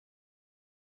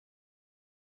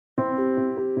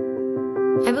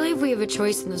I believe we have a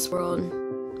choice in this world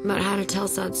about how to tell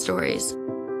sad stories.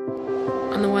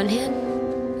 On the one hand,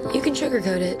 you can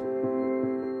sugarcoat it.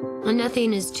 And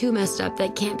nothing is too messed up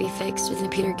that can't be fixed with a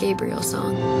Peter Gabriel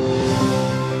song.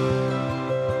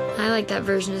 I like that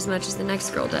version as much as the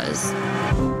next girl does.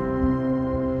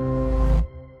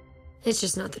 It's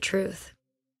just not the truth.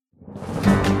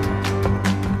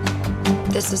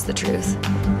 This is the truth.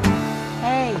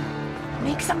 Hey,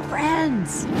 make some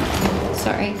friends.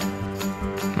 Sorry.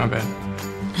 My bad.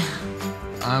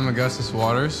 I'm Augustus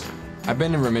Waters. I've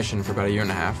been in remission for about 1.5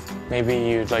 years. Maybe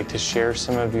you'd like to share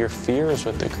some of your fears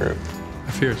with the group.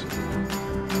 My fears?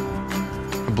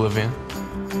 Oblivion.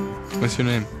 What's your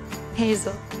name?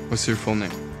 Hazel. What's your full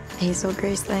name? Hazel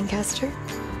Grace Lancaster.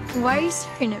 Why are you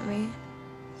staring at me?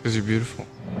 Because you're beautiful.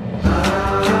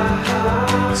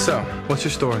 So, what's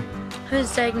your story? I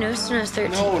was diagnosed when I was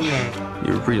 13. No.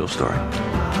 Your real story.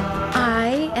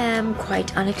 I am quite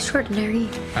unextraordinary.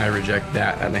 I reject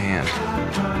that out of hand.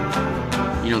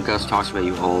 You know, Gus talks about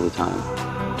you all the time.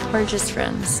 We're just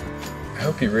friends. I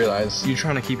hope you realize you're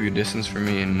trying to keep your distance from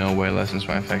me in no way lessens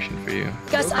my affection for you.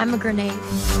 Gus, I'm a grenade.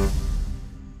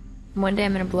 One day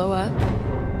I'm gonna blow up,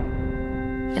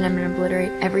 and I'm gonna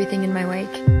obliterate everything in my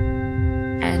wake.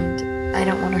 And I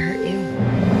don't want to hurt you.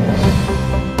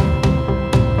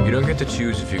 You don't get to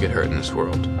choose if you get hurt in this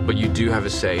world, but you do have a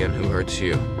say in who hurts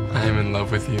you. I am in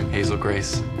love with you, Hazel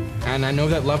Grace. And I know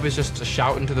that love is just a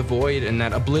shout into the void and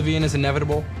that oblivion is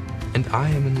inevitable. And I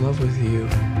am in love with you.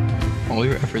 All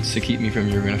your efforts to keep me from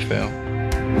you are gonna fail.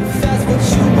 That's what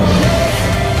you wanted.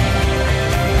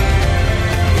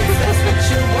 That's what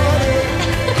you wanted.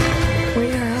 We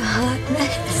are a hot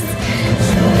mess.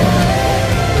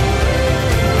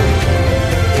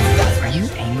 Are you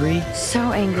angry? So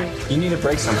angry. You need to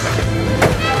break something.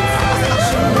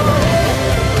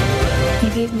 You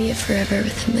gave me a forever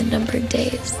within the numbered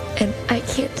days, and I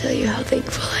can't tell you how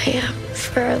thankful I am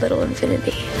for our little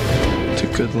infinity. It's a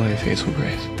good life, Hazel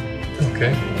Grace.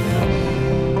 Okay?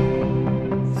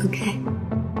 Okay.